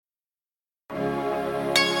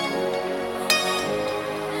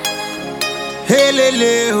Hey,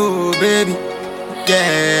 lele, oh, baby.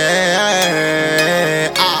 Yeah.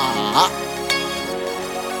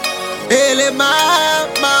 Hey, le,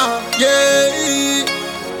 mama. Yeah.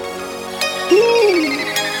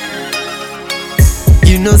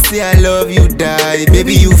 You know, say I love you, die.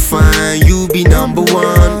 Baby, you fine. You be number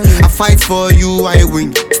one. I fight for you, I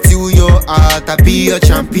win. Steal your heart, I be your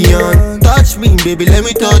champion. Touch me, baby, let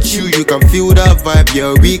me touch you. You can feel the vibe,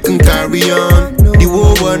 yeah, we can carry on. The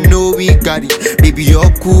whole world know we got it. Baby,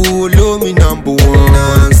 you're cool, love me number one.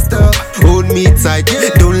 Non-stop, hold me tight,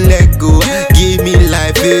 don't let go. Give me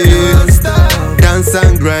life, dance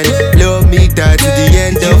and grind. Love me tight to the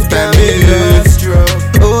end of time,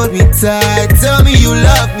 hold me tight, tell me you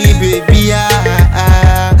love me, baby.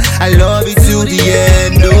 I love you to the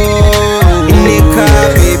end, oh. In the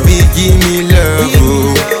car, baby, give me love,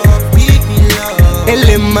 oh.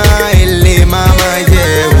 Ele mama,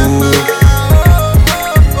 yeah, oh.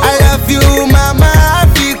 I love you, mama,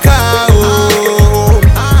 Africa, oh.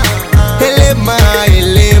 Ele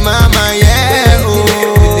mama, yeah,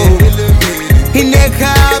 oh. In the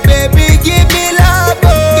car, baby, give me love, oh.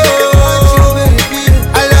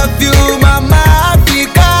 I love you, mama,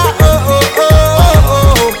 Africa, oh, oh, oh,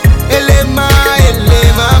 oh. Ele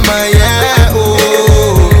mama, yeah, oh,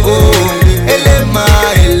 oh. Ele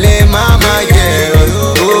mama, yeah,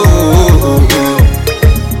 oh, oh, oh.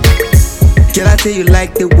 Girl, I tell you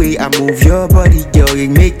like the way I move your body, girl, you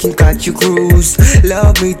making catch you cruise.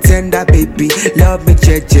 Love me tender, baby, love me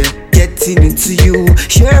jeje. Getting into you,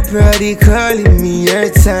 your body calling me every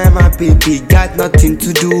time, my baby. Got nothing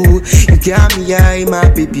to do. You got me high, my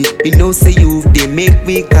baby. You know, say you, they make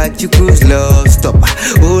me catch you cruise. Love, stop,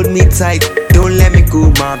 hold me tight, don't let me go,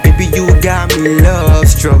 my baby. You got me love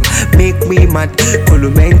struck, make me mad. Follow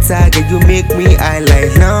mental, girl, you make me high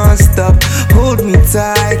like non-stop. Hold me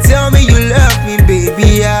tight, tell me you love me, baby.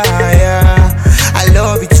 Yeah, yeah. I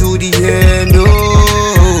love you to the end, oh.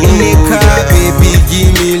 In the car, baby,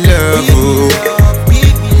 give me love, oh.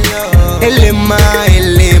 Ele mama,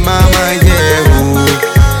 yeah, oh.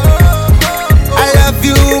 I love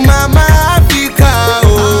you, mama, Africa,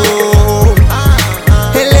 oh.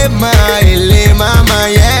 Ele mama,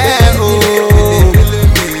 yeah, oh.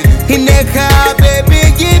 In the car, baby,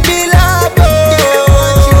 give me love, oh.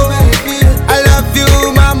 I love you,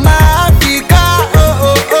 mama, Africa, oh,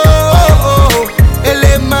 oh, oh, oh.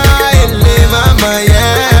 Ele mama,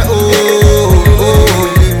 yeah, oh,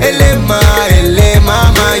 oh. Ele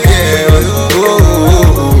mama, yeah, oh,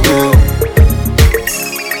 oh, oh.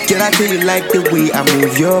 Girl, I tell you like the way I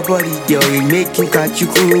move your body, girl, you make you catch you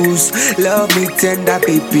cruise. Love me tender,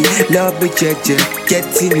 baby, love me jeje.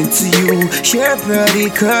 Getting into you, your body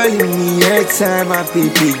calling me every time, my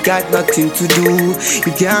baby. Got nothing to do.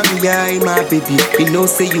 You got me high, my baby. You know,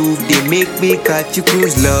 say you, they make me catch you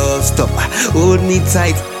cruise. Love, stop, hold me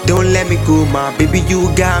tight, don't let me go, my baby. You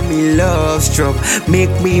got me love struck,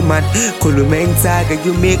 make me mad. Kolo mental, girl,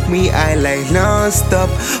 you make me high like non-stop.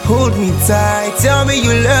 Hold me tight, tell me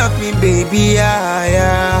you love me, baby. Yeah,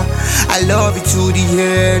 yeah. I love you to the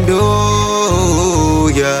end, oh,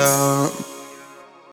 yeah.